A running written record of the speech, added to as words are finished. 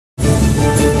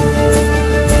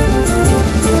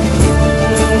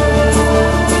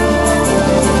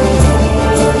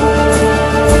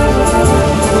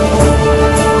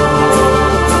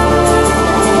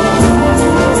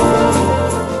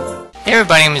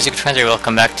everybody, Music Translator.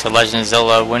 Welcome back to Legend of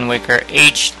Zelda Wind Waker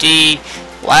HD.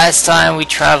 Last time we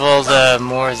traveled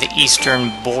more of the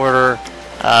eastern border.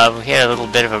 We had a little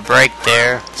bit of a break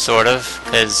there, sort of,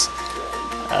 because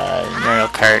Mario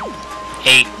Kart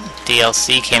 8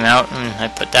 DLC came out, and I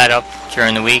put that up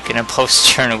during the week, and I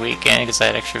posted during the weekend because I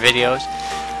had extra videos.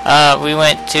 We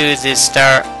went to the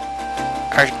Star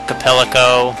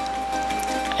Archipelago,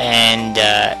 and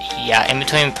yeah, in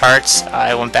between parts,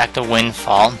 I went back to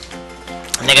Windfall.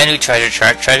 And they got a new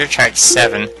treasure chart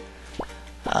 7.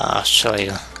 I'll show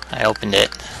you. I opened it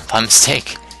by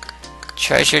mistake.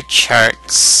 Treasure chart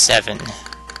 7.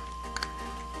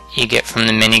 You get from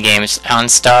the mini games on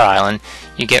Star Island.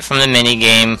 You get from the mini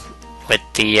game with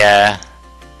the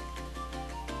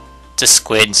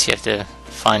squids. You have to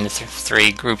find the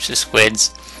 3 groups of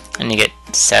squids, and you get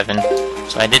 7.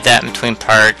 So I did that in between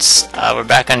parts. We're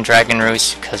back on Dragon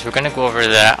Roost because we're gonna go over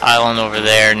that island over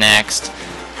there next.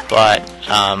 But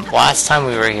last time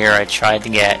we were here, I tried to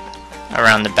get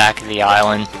around the back of the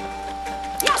island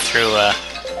through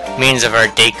means of our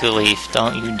Deku leaf.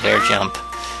 Don't you dare jump.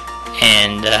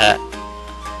 And there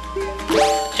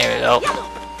we go.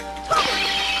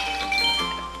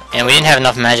 And we didn't have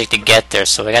enough magic to get there,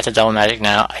 so we got the double magic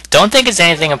now. I don't think it's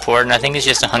anything important. I think it's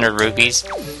just 100 rupees.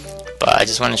 But I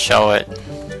just want to show it.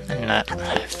 And not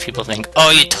have people think,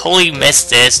 oh, you totally missed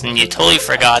this, and you totally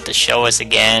forgot to show us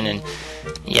again. And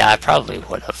yeah, I probably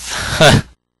would have.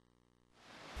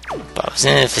 But I was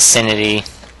in the vicinity.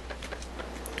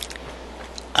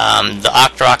 The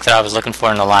Octorok that I was looking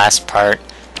for in the last part,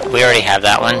 we already have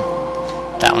that one.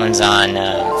 That one's on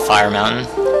Fire Mountain.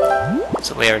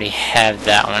 So we already have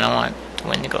that one. I want the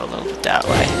wind to go a little bit that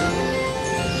way.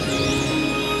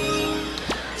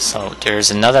 So there's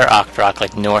another Octorok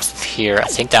like north of here. I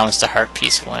think that one's the Heart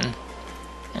Piece one.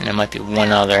 And there might be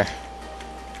one other.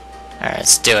 Alright,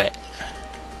 let's do it.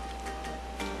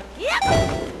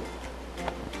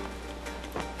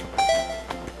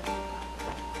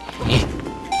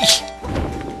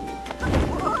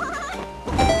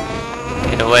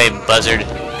 Get away, buzzard.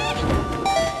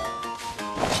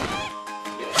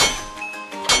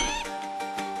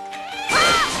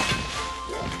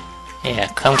 Yeah,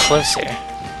 come closer.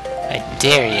 I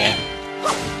dare you.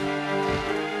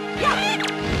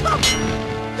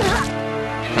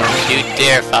 Don't you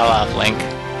dare fall off, Link.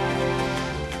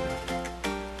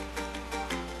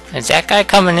 Is that guy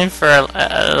coming in for a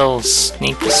little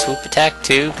sneaky swoop attack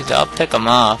too? Because I'll pick him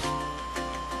off.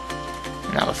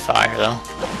 Not with fire though.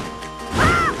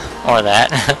 Or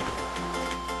that.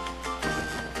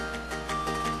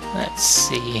 Let's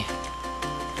see.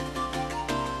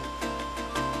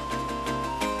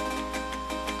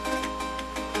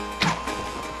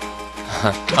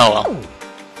 Oh well.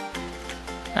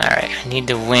 Alright, I need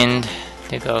the wind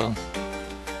to go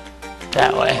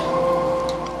that way.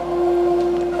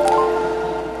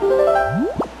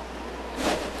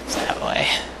 That way.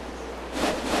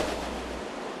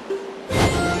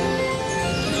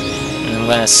 And I'm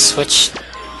gonna switch.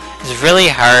 It's really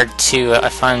hard to, been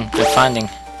finding,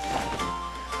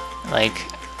 like,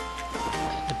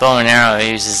 the bow and arrow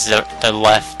uses the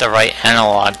right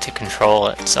analog to control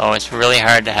it, so it's really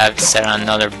hard to have it set on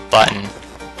another button.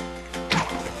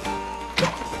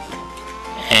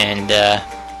 And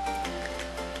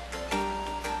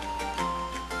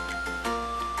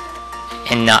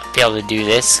not be able to do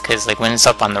this, because like when it's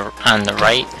up on the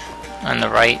right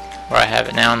where I have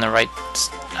it now, on the right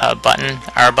button,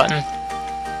 R button,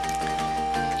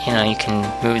 you know, you can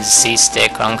move the C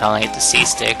stick. I'm calling it the C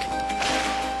stick.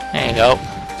 There you go.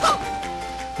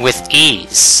 With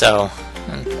ease. So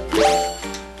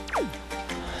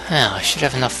well, I should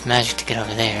have enough magic to get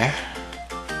over there.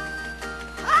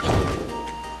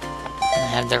 And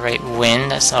have the right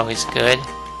wind. That's always good.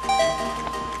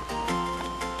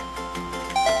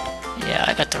 Yeah,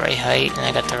 I got the right height, and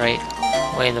I got the right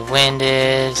way the wind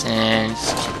is, and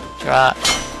drop.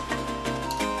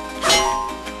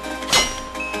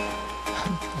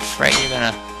 I'm afraid you're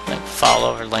gonna like fall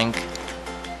over, Link.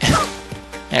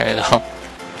 There we go.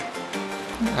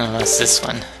 Oh, that's this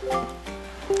one.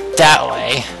 That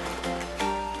way.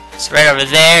 It's right over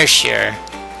there, sure.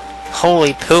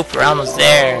 Holy poop, we're almost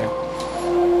there.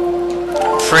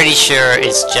 Pretty sure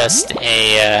it's just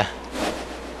a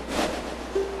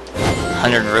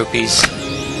 100 rupees.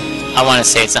 I want to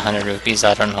say it's 100 rupees.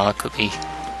 I don't know. It could be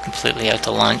completely out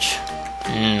to lunch.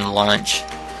 Lunch.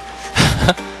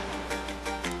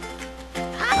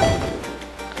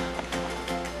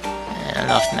 And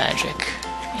enough magic.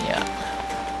 Yeah.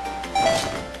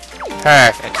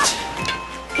 Perfect.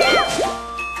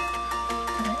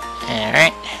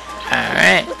 Alright.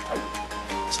 Alright.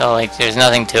 So So like there's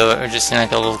nothing to it, we're just in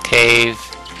like a little cave.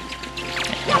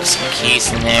 There's some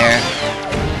keys in there.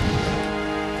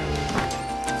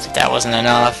 So that wasn't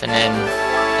enough, and then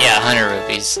yeah, 100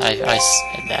 rupees. I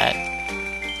said that.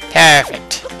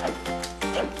 Perfect.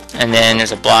 And then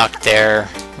there's a block there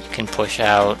you can push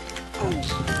out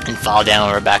and fall down.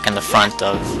 We're back in the front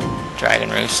of Dragon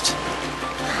Roost.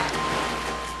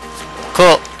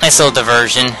 Cool, nice little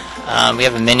diversion. We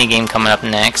have a mini game coming up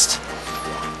next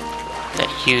that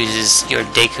uses your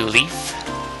Deku leaf.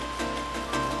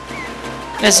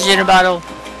 Message in a bottle.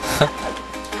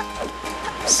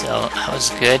 So that was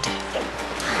good.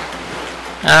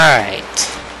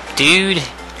 Alright, dude.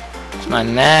 Here's my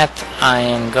map. I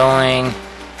am going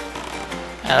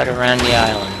out around the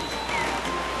island.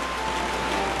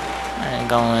 I'm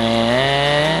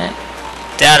going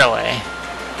that way.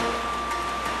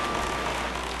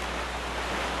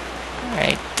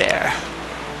 Right there.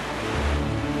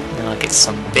 And I'll get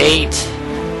some bait.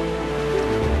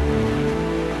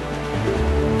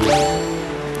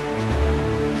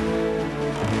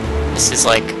 This is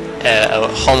like a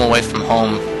home away from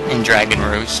home in Dragon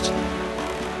Roost.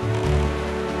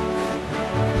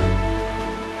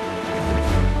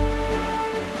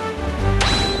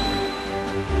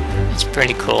 It's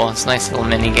pretty cool. It's a nice little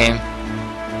mini game.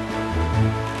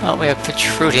 Oh, we have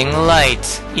protruding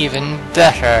light. Even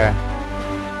better.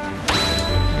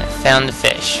 And I found the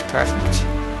fish. Perfect.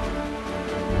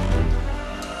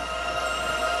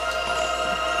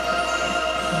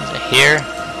 Was it here?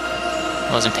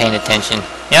 I wasn't paying attention.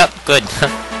 Yep, good.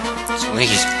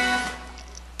 Sweet.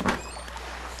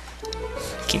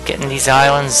 Keep getting these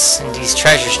islands and these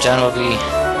treasures done. We'll be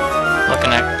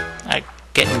looking at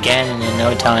getting Ganon in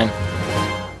no time.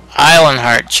 Island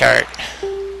heart chart.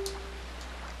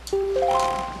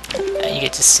 You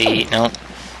get to see, nope.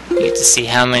 You get to see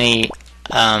how many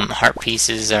heart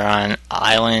pieces are on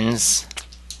islands.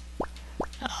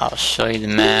 I'll show you the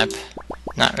map.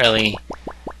 Not really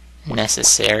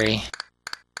necessary.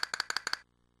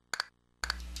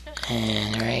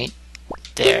 And right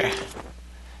there.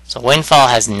 So Windfall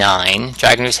has 9.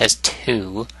 Dragon Roost has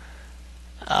 2.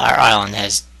 Our island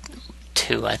has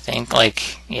 2, I think.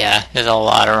 Like, yeah, there's a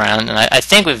lot around. And I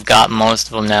think we've got most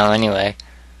of them now anyway.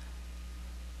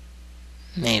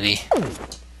 Maybe.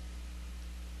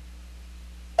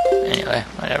 Anyway,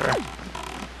 whatever.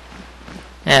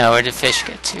 Now, where did fish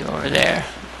get to? Over there.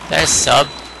 There's sub.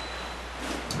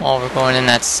 Oh, we're going in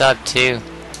that sub too.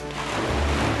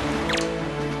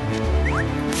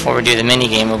 Before we do the mini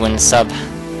game, we'll win the sub.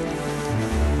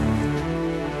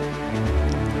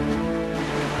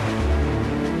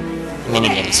 The mini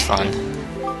game is fun.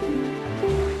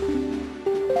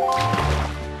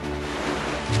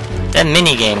 The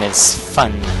mini game is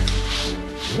fun.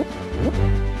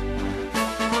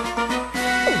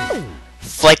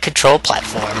 Flight control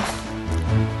platform.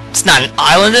 It's not an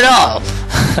island at all.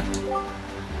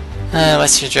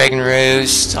 What's your Dragon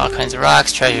Roost? All kinds of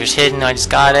rocks, treasures hidden. I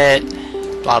just got it.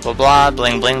 Blah blah blah.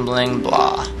 Bling bling bling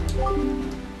blah.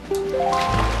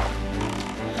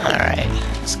 Alright,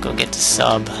 let's go get the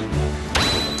sub.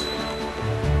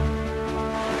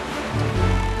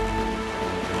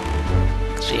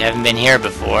 Because we haven't been here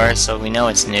before, so we know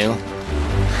it's new.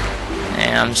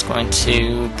 And I'm just going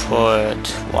to put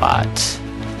what?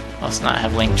 Let's not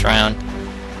have linked around.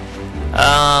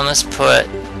 Let's put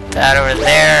that over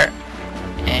there.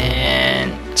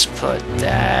 And let's put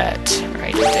that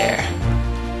right there.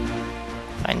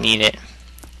 If I need it.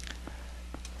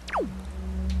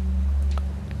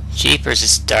 Jeepers,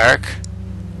 it's dark.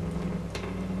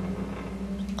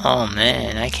 Oh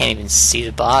man, I can't even see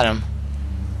the bottom.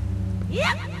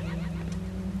 Yep.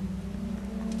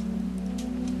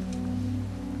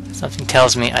 Something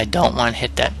tells me I don't want to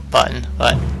hit that button,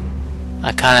 but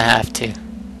I kind of have to.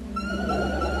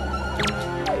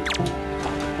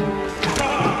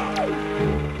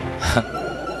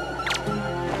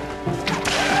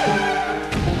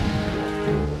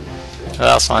 Who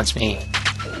else wants me?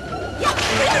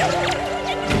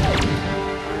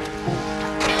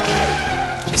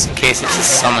 Just in case it's a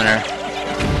summoner.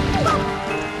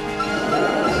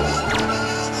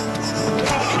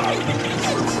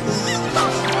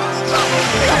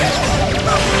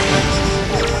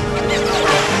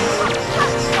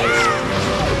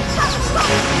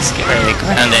 Let's get ready to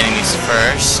ground enemies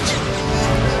first.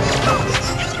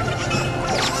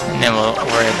 And then we'll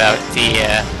worry about the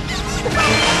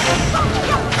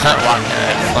walking into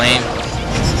that flame.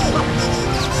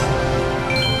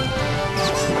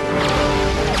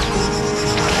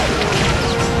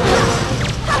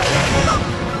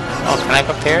 Oh, can I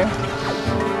go up here?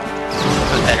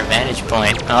 A better vantage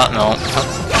point. Oh, no.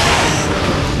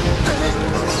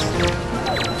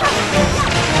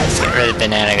 get rid of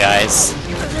banana guys.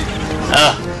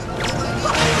 Ugh.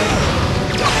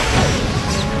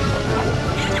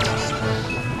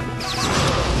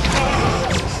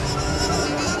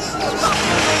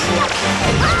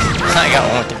 I got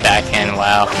one with the backhand,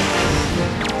 wow.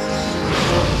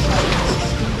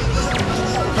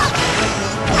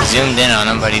 Zoomed in on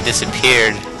him, but he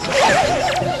disappeared. You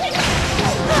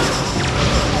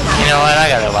know what? I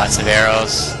got lots of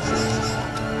arrows.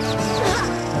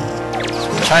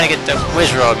 I'm trying to get the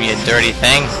Wizrobe, you dirty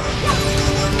thing.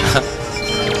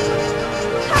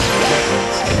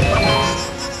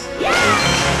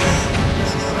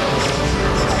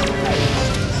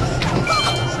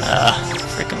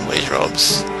 Freaking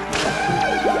Wizrobes.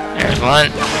 There's one.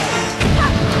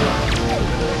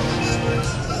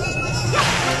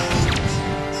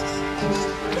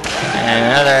 And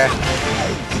another. I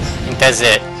think that's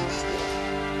it.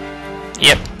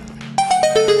 Yep.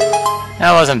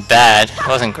 That wasn't bad. It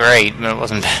wasn't great, but it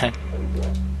wasn't bad.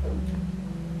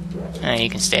 You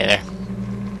can stay there.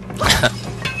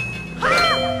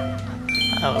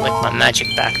 I would like my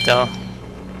magic back though.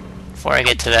 Before I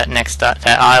get to that next that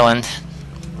island.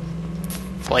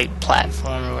 Flight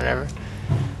platform or whatever.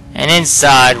 And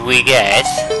inside we get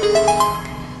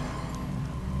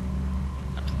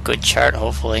a good chart,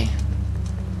 hopefully.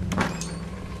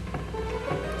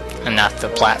 And not the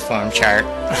platform chart.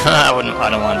 I don't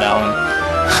want that one.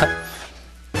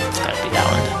 It's gotta be that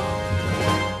one.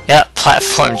 Yeah,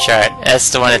 platform chart. That's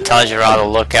the one that tells you where all the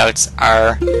lookouts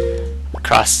are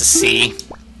across the sea.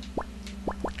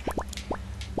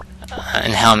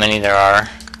 And how many there are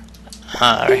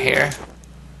right here.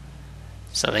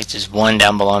 So like there's one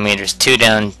down below me, there's two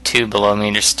down, two below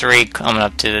me, there's three coming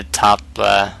up to the top,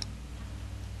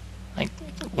 like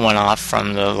one off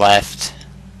from the left,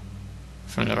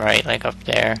 from the right, like up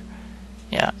there.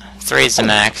 Yeah, 3 is the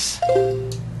max. What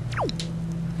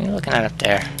are you looking at up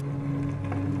there?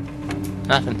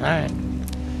 Nothing, alright.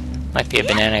 Might be a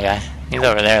banana guy. He's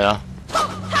over there though.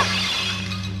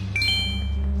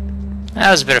 That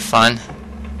was a bit of fun.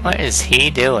 What is he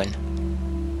doing?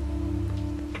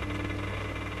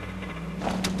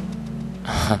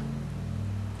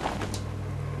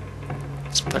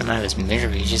 Let's put him out of his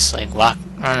misery. He's just like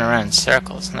running around in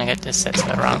circles. And I get this set to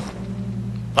the wrong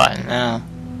button now.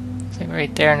 It's like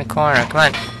right there in the corner.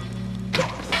 Come on.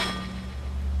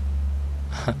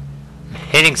 I'm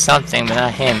hitting something, but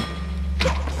not him.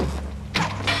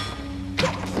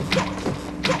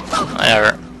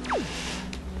 Whatever.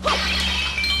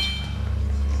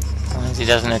 As long as he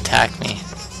doesn't attack me.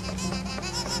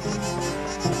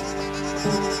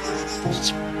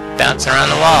 Just bouncing around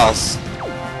the walls.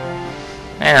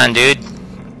 Hang on, dude.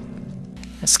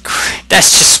 That's great.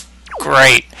 That's just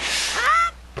great.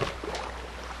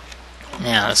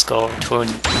 Now let's go over to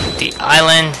the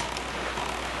island.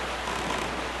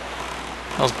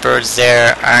 Those birds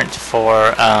there aren't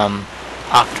for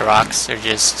Octoroks. They're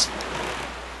just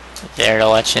there to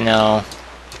let you know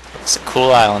it's a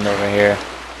cool island over here.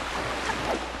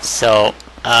 So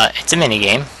it's a mini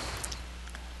game.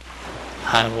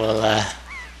 I will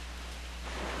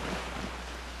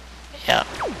yeah.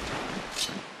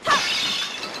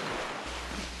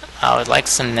 I would like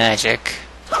some magic.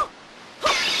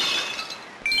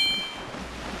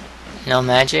 No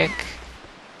magic?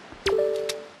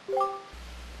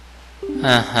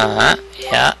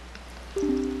 Yeah.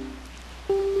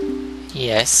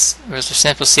 Yes. Rules are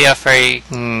simple. See how far you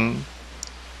can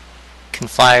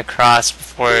fly across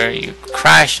before you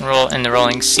crash and roll in the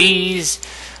rolling seas.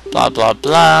 Blah blah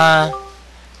blah.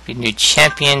 Be new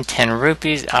champion, 10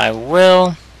 rupees. I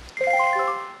will.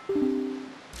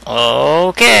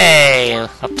 Okay.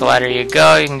 Up the ladder you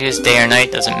go. You can do this day or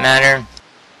night, doesn't matter.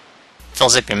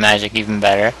 Fills up your magic even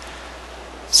better.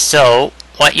 So,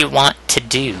 what you want to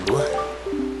do...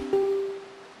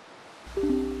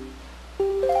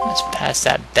 Let's pass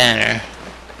that banner.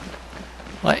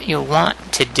 What you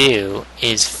want to do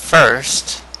is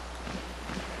first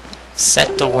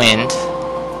set the wind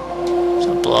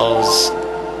so it blows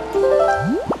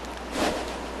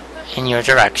in your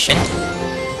direction.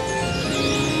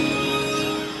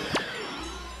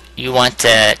 You want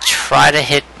to try to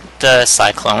hit the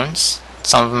cyclones.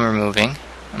 Some of them are moving.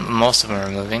 Most of them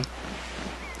are moving.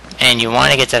 And you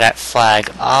want to get to that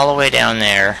flag all the way down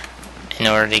there in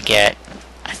order to get,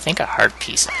 I think, a heart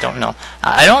piece. I don't know.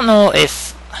 I don't know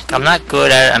if... Like, I'm not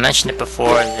good at it. I mentioned it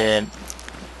before, the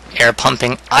air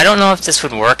pumping. I don't know if this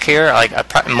would work here. Like,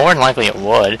 more than likely it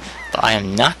would. But I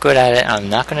am not good at it. I'm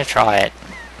not going to try it.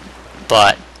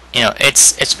 But, you know,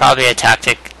 it's probably a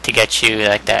tactic to get you,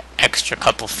 like, that extra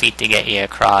couple feet to get you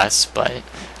across. But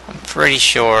I'm pretty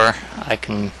sure I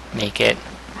can make it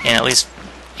in at least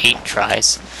 8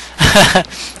 tries.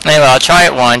 Anyway, I'll try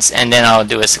it once, and then I'll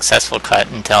do a successful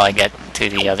cut until I get to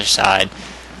the other side.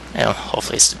 It'll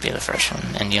hopefully this will be the first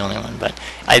one and the only one, but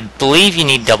I believe you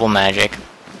need double magic,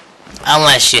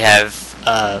 unless you have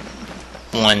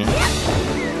one.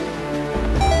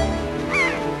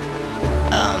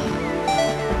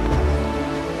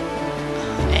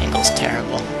 Angle's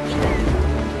terrible.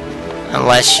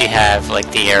 Unless you have like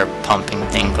the air pumping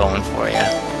thing going for you.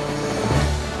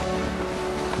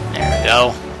 There we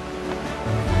go.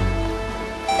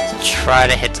 Try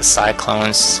to hit the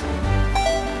cyclones.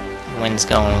 The wind's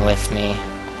going with me.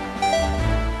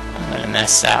 I'm gonna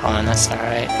mess that one, that's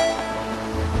alright.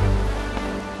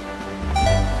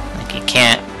 Like you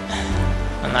can't...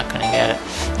 I'm not gonna get it.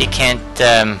 You can't,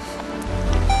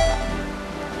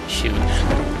 shoot.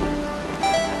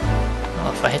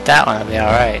 Well, if I hit that one, I'll be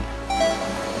alright.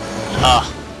 Oh.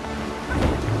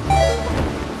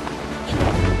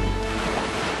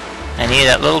 I need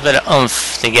that little bit of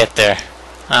oomph to get there.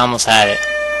 I almost had it.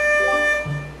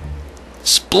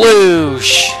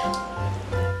 Sploosh!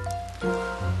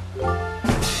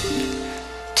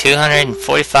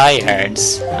 245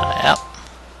 yards. Yep.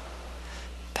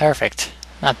 Perfect.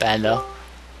 Not bad though.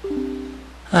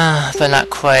 But not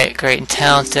quite great and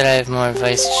talented. I have more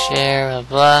advice to share, blah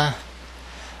blah.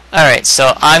 Alright,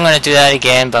 so I'm going to do that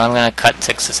again, but I'm going to cut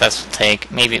to successful take.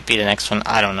 Maybe it'll be the next one,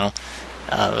 I don't know.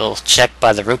 We'll check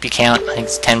by the rupee count. I think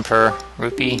it's 10 per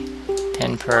rupee.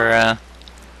 10 per,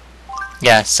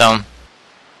 yeah, so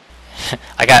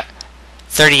I got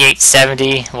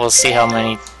 38.70. We'll see how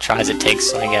many tries it takes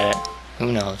till I get it.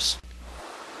 Who knows?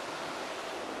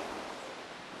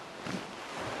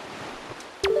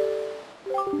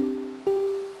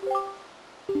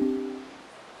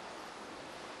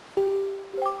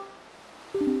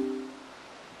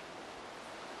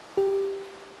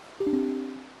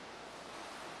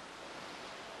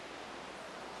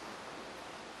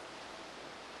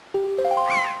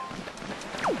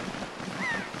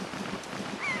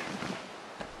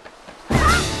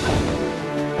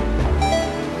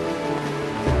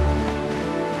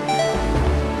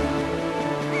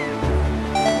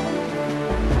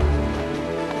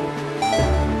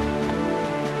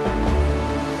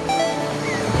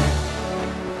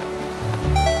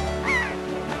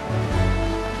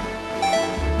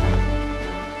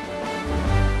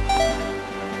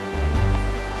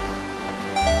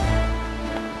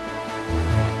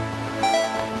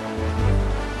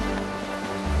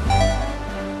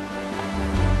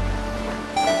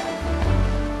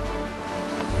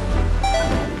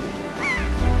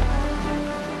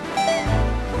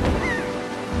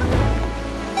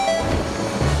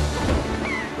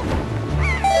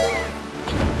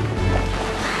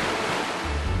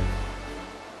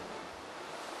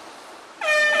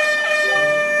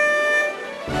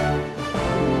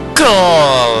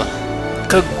 Goal!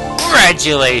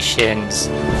 Congratulations!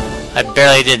 I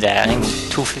barely did that. I think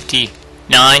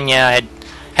 259. Yeah, I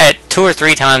had 2 or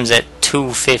 3 times at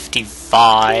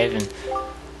 255 and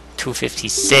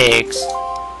 256.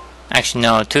 Actually,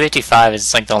 no, 255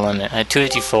 is like the limit. I had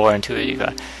 254 and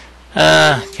 255.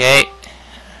 Okay.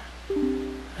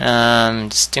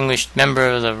 Distinguished member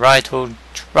of the Rito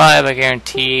tribe, I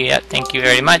guarantee. Yeah, thank you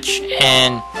very much.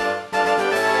 And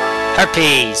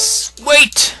herpes.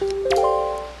 Wait!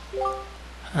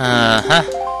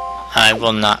 I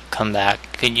will not come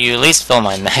back. Could you at least fill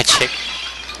my magic?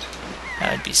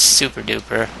 That would be super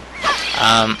duper.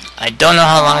 I don't know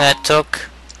how long that took,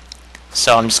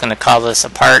 so I'm just gonna call this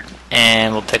apart,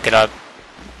 and we'll pick it up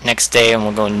next day, and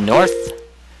we'll go north.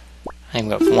 I think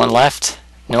we have one left.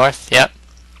 North, yep.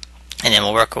 And then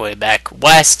we'll work our way back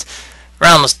west. We're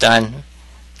almost done.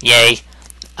 Yay.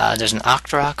 There's an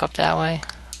Octorok up that way.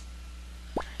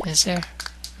 Is there?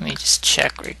 Let me just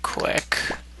check real quick.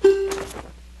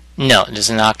 No, there's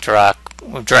an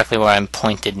Octorok directly where I'm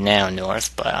pointed now,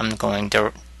 north, but I'm going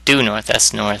due north.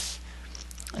 That's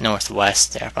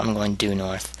northwest there, but I'm going due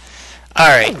north.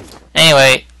 Alright.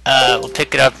 Anyway, we'll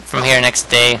pick it up from here next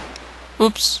day.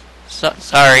 Oops.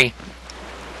 Sorry.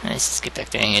 Let's just get back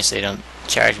there here so they don't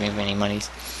charge me any monies.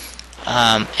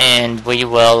 And we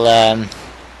will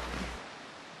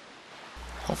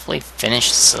hopefully finish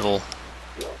this little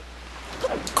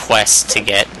quest to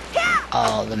get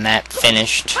all the map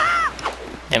finished.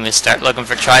 Then we'll start looking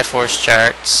for Triforce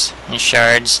charts and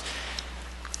shards.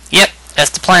 Yep,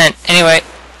 that's the plan. Anyway,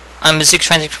 I'm Bazooka,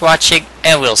 thanks for watching,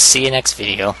 and we'll see you next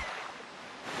video.